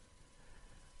Mourinho.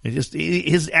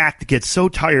 His act gets so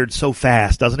tired so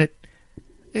fast, doesn't it?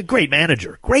 A great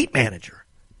manager.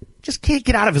 Just can't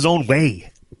get out of his own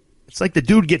way. It's like the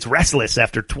dude gets restless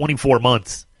after 24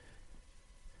 months.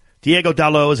 Diego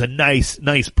Dalot is a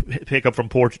nice pickup from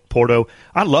Porto.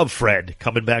 I love Fred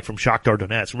coming back from Shakhtar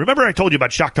Donetsk. Remember I told you about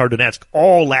Shakhtar Donetsk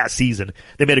all last season.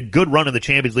 They made a good run in the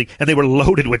Champions League, and they were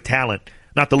loaded with talent,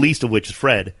 not the least of which is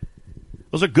Fred.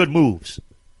 Those are good moves.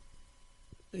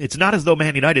 It's not as though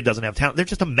Man United doesn't have talent. They're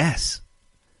just a mess.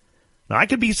 Now, I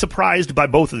could be surprised by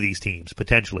both of these teams,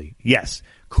 potentially. Yes.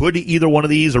 Could either one of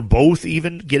these or both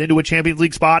even get into a Champions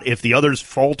League spot if the others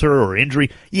falter or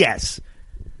injury? Yes.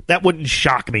 That wouldn't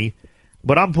shock me.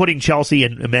 But I'm putting Chelsea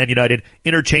and Man United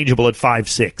interchangeable at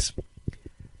 5-6.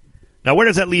 Now, where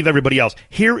does that leave everybody else?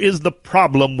 Here is the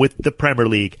problem with the Premier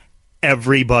League.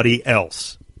 Everybody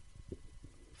else.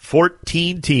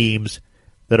 14 teams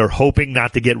that are hoping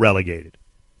not to get relegated.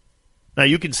 Now,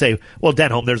 you can say, well,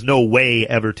 Denholm, there's no way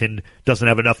Everton doesn't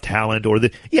have enough talent.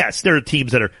 Yes, there are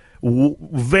teams that are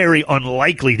very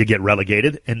unlikely to get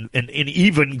relegated and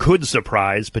even could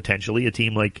surprise, potentially, a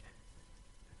team like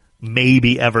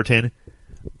maybe Everton.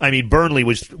 I mean, Burnley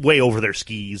was way over their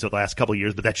skis the last couple of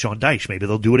years, but that's Sean Dyche. Maybe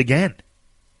they'll do it again.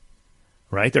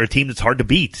 Right? They're a team that's hard to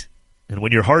beat. And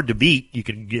when you're hard to beat, you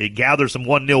can gather some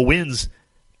 1-0 wins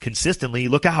consistently.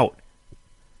 Look out.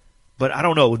 But I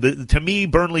don't know. To me,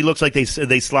 Burnley looks like they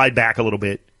slide back a little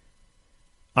bit.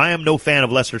 I am no fan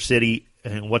of Leicester City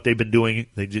and what they've been doing.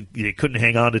 They couldn't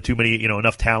hang on to too many,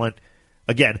 enough talent.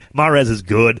 Again, Mahrez is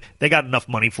good. They got enough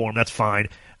money for him. That's fine.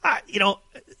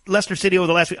 Leicester City over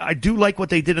the last week, I do like what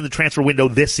they did in the transfer window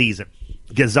this season.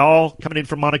 Ghazal coming in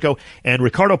from Monaco, and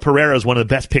Ricardo Pereira is one of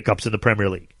the best pickups in the Premier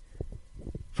League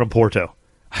from Porto.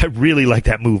 I really like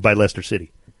that move by Leicester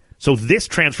City. So this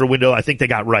transfer window, I think they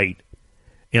got right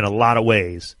in a lot of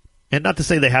ways. And not to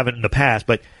say they haven't in the past,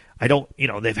 but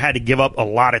they've had to give up a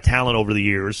lot of talent over the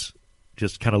years,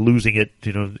 just kind of losing it,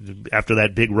 after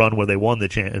that big run where they won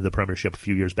the Premiership a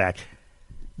few years back.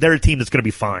 They're a team that's going to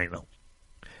be fine, though.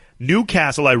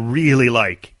 Newcastle, I really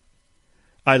like.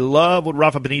 I love what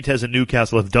Rafa Benitez and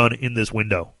Newcastle have done in this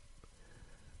window.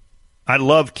 I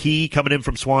love Key coming in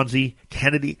from Swansea,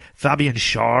 Kennedy, Fabian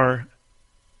Schär,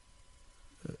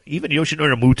 even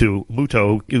Yoshinori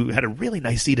Muto, who had a really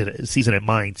nice season at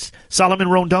Mainz. Solomon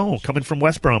Rondon coming from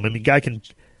West Brom. I mean, the guy can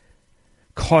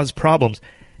cause problems.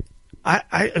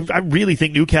 I really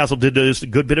think Newcastle did a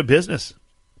good bit of business.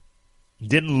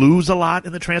 Didn't lose a lot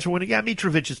in the transfer window. Yeah,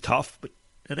 Mitrovic is tough,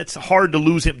 and it's hard to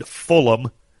lose him to Fulham.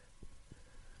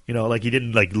 Like he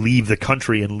didn't leave the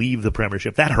country and leave the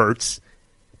Premiership. That hurts.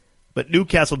 But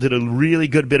Newcastle did a really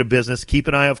good bit of business. Keep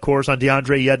an eye, of course, on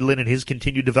DeAndre Yedlin and his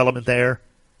continued development there.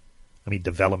 I mean,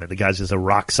 development. The guy's just a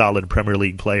rock-solid Premier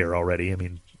League player already. I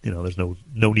mean, there's no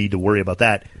need to worry about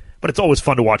that. But it's always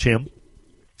fun to watch him.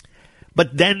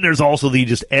 But then there's also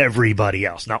just everybody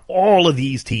else. Now, all of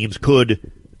these teams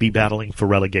could be battling for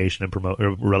relegation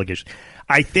and relegation.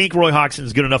 I think Roy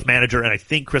Hodgson's a good enough manager, and I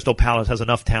think Crystal Palace has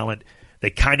enough talent. They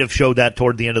kind of showed that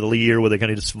toward the end of the year where they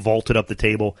kind of just vaulted up the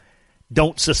table.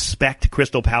 Don't suspect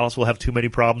Crystal Palace will have too many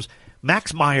problems.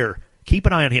 Max Meyer, keep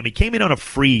an eye on him. He came in on a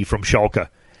free from Schalke.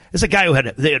 This is a guy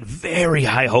they had very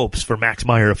high hopes for Max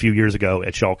Meyer a few years ago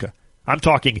at Schalke. I'm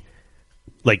talking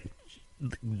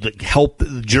help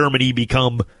Germany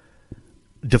become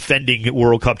defending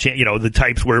World Cup champion, the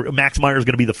types where Max Meyer is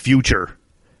going to be the future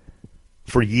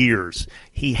for years.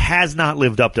 He has not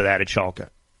lived up to that at Schalke.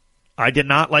 I did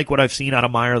not like what I've seen out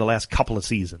of Meyer the last couple of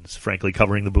seasons, frankly,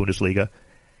 covering the Bundesliga.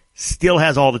 Still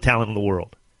has all the talent in the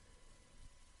world.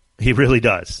 He really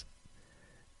does.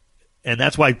 And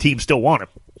that's why teams still want him.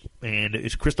 And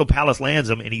it's Crystal Palace lands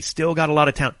him, and he's still got a lot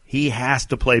of talent. He has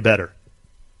to play better.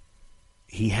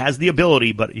 He has the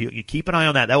ability, but you keep an eye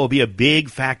on that. That will be a big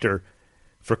factor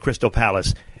for Crystal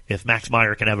Palace if Max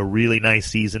Meyer can have a really nice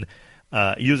season.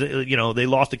 They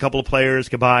lost a couple of players,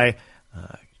 Kabay,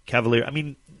 Cavalier. I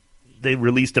mean, they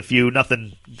released a few.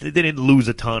 Nothing. They didn't lose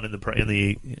a ton in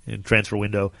the transfer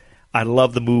window. I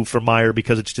love the move for Meyer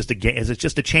because it's just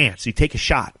a chance. You take a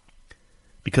shot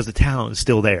because the talent is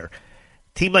still there.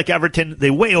 Team like Everton, they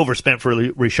way overspent for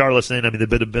Richarlison. I mean,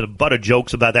 there's been a butt of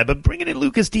jokes about that. But bringing in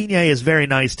Lucas Digne is very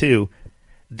nice, too.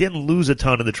 Didn't lose a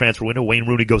ton in the transfer window. Wayne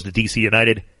Rooney goes to D.C.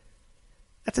 United.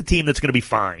 That's a team that's going to be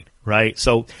fine, right?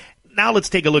 So now let's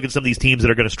take a look at some of these teams that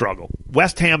are going to struggle.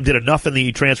 West Ham did enough in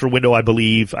the transfer window, I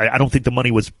believe. I don't think the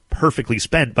money was perfectly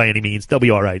spent by any means. They'll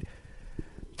be all right.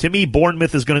 To me,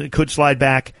 Bournemouth could slide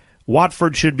back.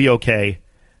 Watford should be okay.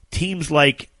 Teams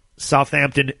like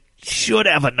Southampton should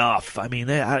have enough. I mean,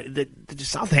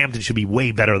 Southampton should be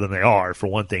way better than they are, for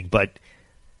one thing, but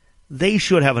they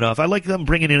should have enough. I like them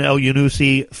bringing in El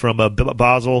Yunusi from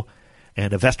Basel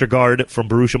and a Vestergaard from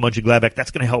Borussia Mönchengladbach. That's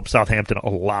going to help Southampton a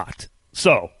lot.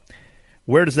 So,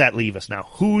 where does that leave us now?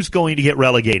 Who's going to get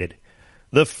relegated?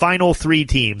 The final three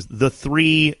teams, the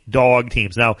three dog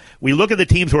teams. Now, we look at the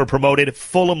teams who are promoted.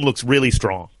 Fulham looks really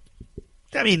strong.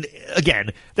 I mean, again,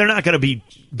 they're not going to be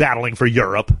battling for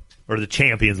Europe or the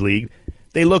Champions League.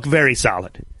 They look very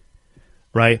solid,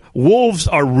 right? Wolves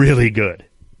are really good.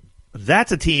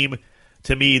 That's a team,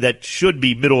 to me, that should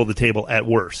be middle of the table at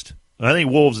worst. I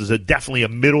think Wolves is definitely a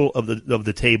middle of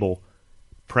the table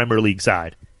Premier League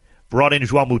side. Brought in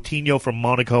João Moutinho from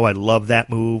Monaco. I love that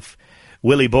move.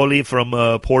 Willy Bolly from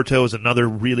Porto is another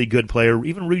really good player.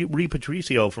 Even Rui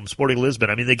Patricio from Sporting Lisbon.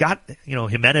 I mean, they got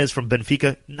Jimenez from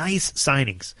Benfica. Nice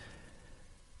signings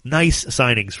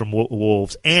from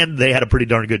Wolves, and they had a pretty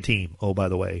darn good team. Oh, by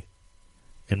the way,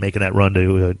 in making that run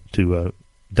to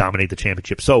dominate the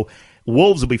championship. So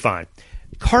Wolves will be fine.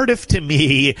 Cardiff, to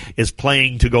me, is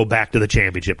playing to go back to the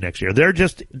championship next year. They're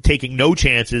just taking no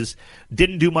chances.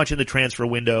 Didn't do much in the transfer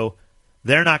window.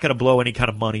 They're not going to blow any kind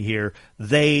of money here.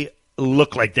 They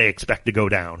look like they expect to go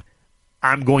down.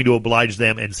 I'm going to oblige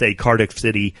them and say Cardiff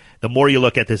City. The more you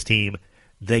look at this team,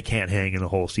 they can't hang in the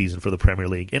whole season for the Premier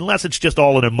League. Unless it's just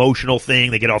all an emotional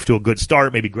thing. They get off to a good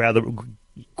start, maybe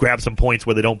grab some points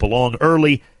where they don't belong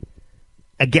early.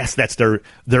 I guess that's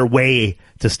their way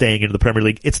to staying into the Premier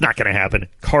League. It's not going to happen.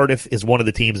 Cardiff is one of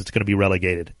the teams that's going to be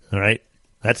relegated. All right?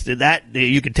 That's that.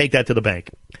 You can take that to the bank.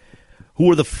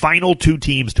 Who are the final two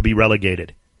teams to be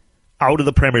relegated out of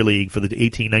the Premier League for the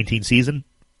 18-19 season?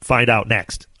 Find out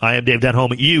next. I am Dave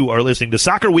Denholm. You are listening to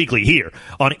Soccer Weekly here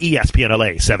on ESPN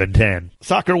LA 710.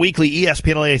 Soccer Weekly,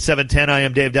 ESPN LA 710. I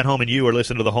am Dave Denholm, and you are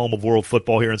listening to the home of world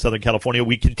football here in Southern California.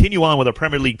 We continue on with a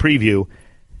Premier League preview.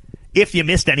 If you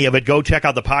missed any of it, go check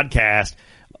out the podcast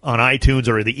on iTunes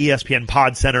or the ESPN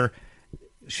Pod Center.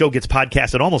 Show gets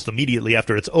podcasted almost immediately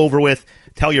after it's over with.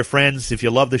 Tell your friends if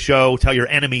you love the show. Tell your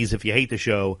enemies if you hate the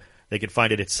show. They can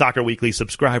find it at Soccer Weekly.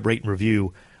 Subscribe, rate, and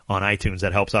review on iTunes.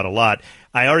 That helps out a lot.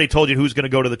 I already told you who's going to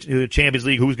go to the Champions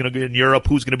League, who's going to go in Europe,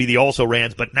 who's going to be the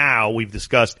also-rans, but now we've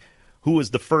discussed who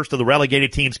is the first of the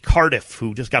relegated teams. Cardiff,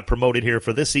 who just got promoted here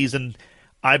for this season.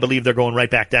 I believe they're going right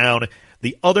back down.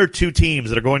 The other two teams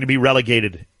that are going to be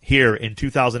relegated here in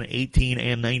 2018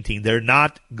 and 19, they're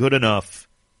not good enough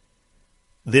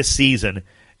this season.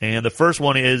 And the first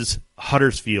one is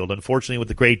Huddersfield. Unfortunately, with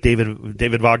the great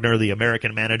David Wagner, the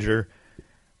American manager.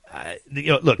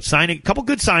 Look, signing a couple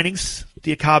good signings,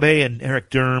 Diakabe and Eric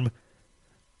Durm,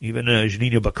 even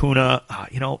Juninho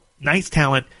Bakuna. Nice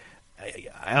talent.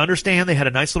 I understand they had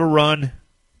a nice little run,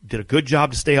 did a good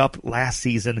job to stay up last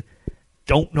season.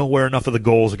 Don't know where enough of the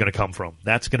goals are going to come from.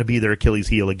 That's going to be their Achilles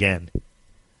heel again,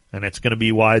 and it's going to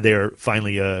be why they're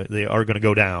finally they are going to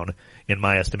go down, in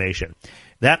my estimation.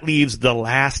 That leaves the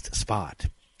last spot.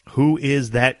 Who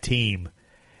is that team?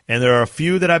 And there are a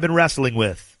few that I've been wrestling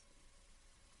with.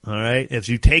 All right, if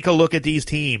you take a look at these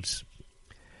teams,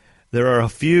 there are a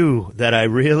few that I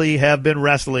really have been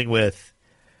wrestling with,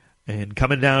 and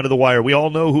coming down to the wire. We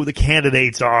all know who the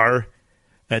candidates are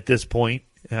at this point,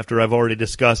 after I've already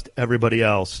discussed everybody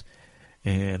else.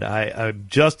 And I'm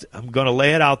going to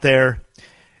lay it out there,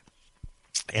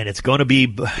 and it's going to be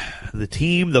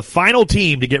the final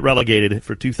team to get relegated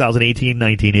for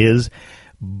 2018-19 is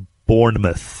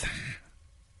Bournemouth.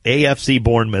 AFC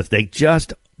Bournemouth. They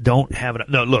just don't have enough.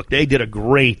 No, look, they did a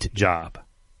great job.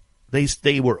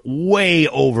 They were way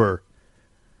over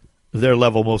their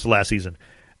level most of last season.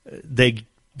 They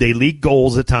leaked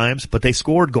goals at times, but they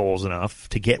scored goals enough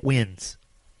to get wins.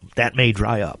 That may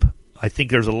dry up. I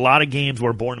think there's a lot of games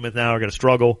where Bournemouth now are going to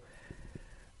struggle.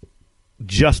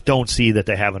 just don't see that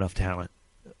they have enough talent.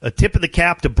 A tip of the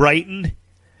cap to Brighton,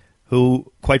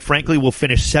 who, quite frankly, will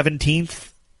finish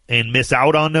 17th and miss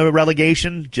out on the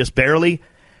relegation, just barely.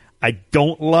 I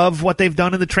don't love what they've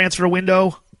done in the transfer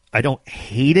window. I don't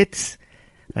hate it.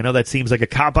 I know that seems like a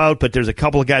cop-out, but there's a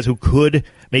couple of guys who could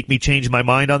make me change my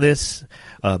mind on this.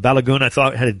 Balogun, I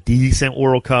thought, had a decent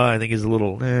World Cup. I think is a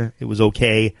little, it was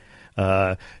okay.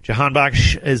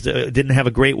 Jahanbakhsh didn't have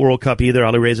a great World Cup either.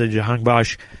 Alireza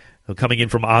Jahanbakhsh, coming in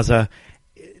from Aza,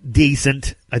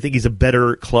 decent. I think he's a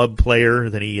better club player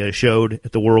than he showed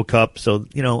at the World Cup. So,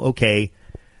 okay.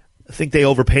 I think they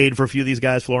overpaid for a few of these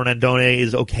guys. Florian Andone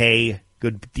is okay.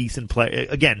 Good, decent player.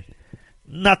 Again,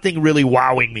 nothing really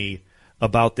wowing me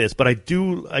about this, but I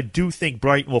do think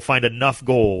Brighton will find enough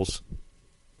goals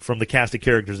from the cast of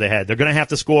characters they had. They're going to have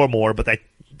to score more, but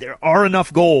there are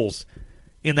enough goals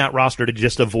in that roster to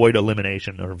just avoid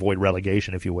elimination or avoid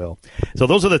relegation, if you will. So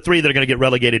those are the three that are going to get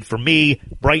relegated for me.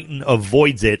 Brighton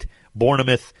avoids it.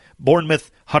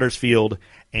 Bournemouth, Huddersfield,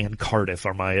 and Cardiff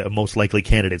are my most likely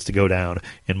candidates to go down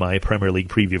in my Premier League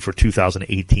preview for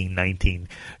 2018-19.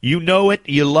 You know it.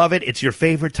 You love it. It's your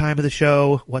favorite time of the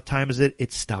show. What time is it?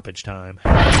 It's stoppage time.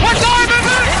 What time is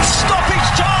it? It's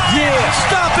stoppage time! Yeah,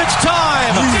 stoppage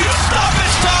time! It's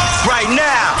stoppage time! Right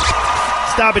now!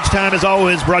 Stoppage time, as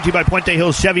always, brought to you by Puente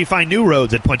Hills Chevy. Find new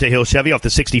roads at Puente Hills Chevy off the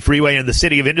 60 freeway in the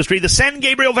city of industry. The San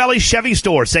Gabriel Valley Chevy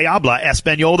Store. Se habla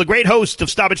español. The great host of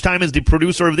Stoppage Time is the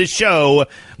producer of this show,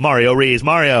 Mario Rees.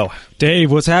 Mario. Dave,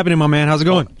 what's happening, my man? How's it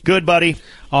going? Good, buddy.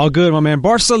 All good, my man.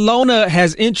 Barcelona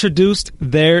has introduced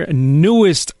their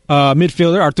newest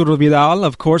midfielder, Arturo Vidal,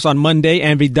 of course, on Monday.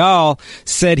 And Vidal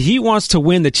said he wants to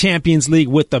win the Champions League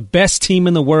with the best team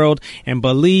in the world and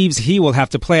believes he will have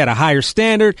to play at a higher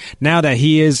standard now that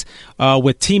he is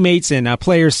with teammates and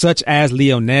players such as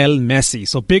Lionel Messi.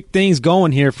 So big things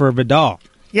going here for Vidal.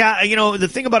 Yeah, the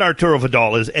thing about Arturo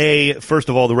Vidal is, first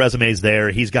of all, the resume's there.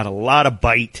 He's got a lot of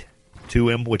bite to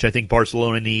him, which I think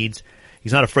Barcelona needs.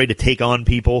 He's not afraid to take on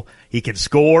people. He can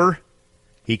score.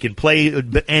 He can play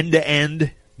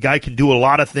end-to-end. Guy can do a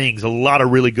lot of things, a lot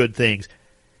of really good things.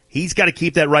 He's got to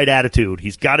keep that right attitude.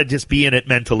 He's got to just be in it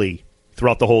mentally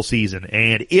throughout the whole season.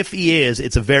 And if he is,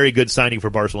 it's a very good signing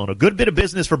for Barcelona. Good bit of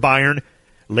business for Bayern.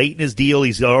 Late in his deal,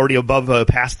 he's already above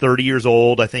past 30 years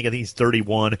old. I think he's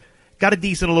 31. Got a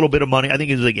decent little bit of money. I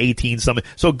think he's like 18-something.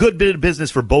 So a good bit of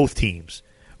business for both teams,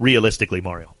 realistically,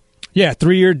 Mario. Yeah,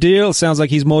 3-year deal. Sounds like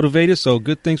he's motivated, so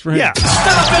good things for him. Yeah.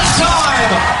 Stoppage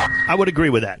time! I would agree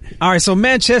with that. All right, so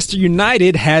Manchester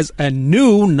United has a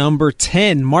new number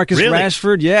 10. Marcus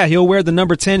Rashford, yeah, he'll wear the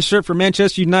number 10 shirt for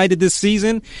Manchester United this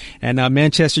season. And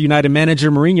Manchester United manager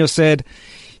Mourinho said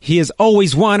he has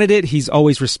always wanted it. He's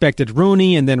always respected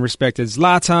Rooney and then respected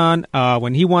Zlatan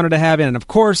when he wanted to have it. And, of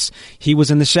course, he was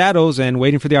in the shadows and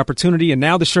waiting for the opportunity. And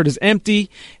now the shirt is empty,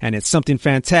 and it's something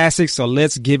fantastic, so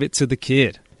let's give it to the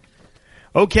kid.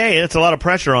 Okay, that's a lot of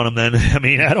pressure on him then. I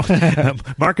mean,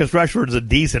 Marcus Rashford's a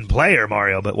decent player,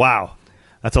 Mario, but wow.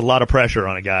 That's a lot of pressure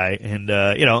on a guy. And,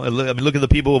 look at the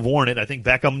people who have worn it. I think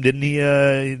Beckham, didn't he,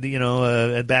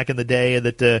 back in the day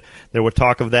that there was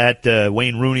talk of that.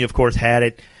 Wayne Rooney, of course, had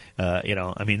it.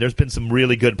 There's been some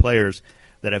really good players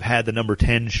that have had the number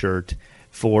 10 shirt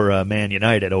for Man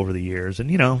United over the years. And,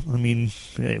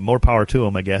 more power to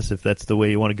them, I guess, if that's the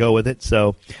way you want to go with it.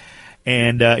 So...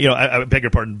 And, I beg your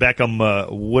pardon,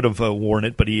 Beckham would have worn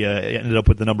it, but he ended up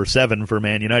with the number 7 for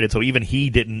Man United. So even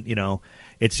he didn't,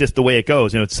 it's just the way it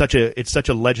goes. It's such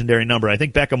a legendary number. I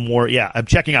think Beckham wore, I'm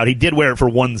checking out. He did wear it for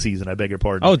one season, I beg your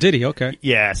pardon. Oh, did he? Okay.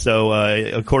 Yeah, so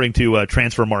according to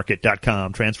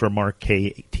transfermarket.com,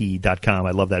 transfermarkt.com,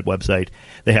 I love that website.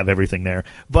 They have everything there.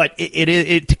 But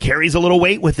it carries a little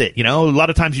weight with it, A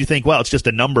lot of times you think, well, it's just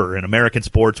a number. In American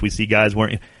sports, we see guys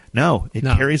wearing... No, it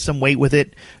carries some weight with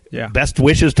it. Yeah. Best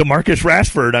wishes to Marcus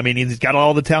Rashford. I mean, he's got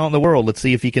all the talent in the world. Let's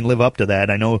see if he can live up to that.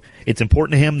 I know it's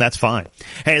important to him. That's fine.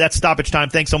 Hey, that's stoppage time.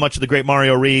 Thanks so much to the great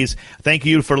Mario Rees. Thank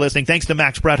you for listening. Thanks to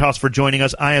Max Bretos for joining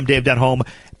us. I am Dave Denholm.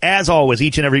 As always,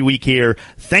 each and every week here,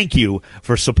 thank you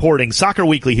for supporting Soccer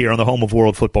Weekly here on the home of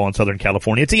world football in Southern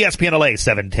California. It's ESPN LA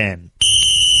 710.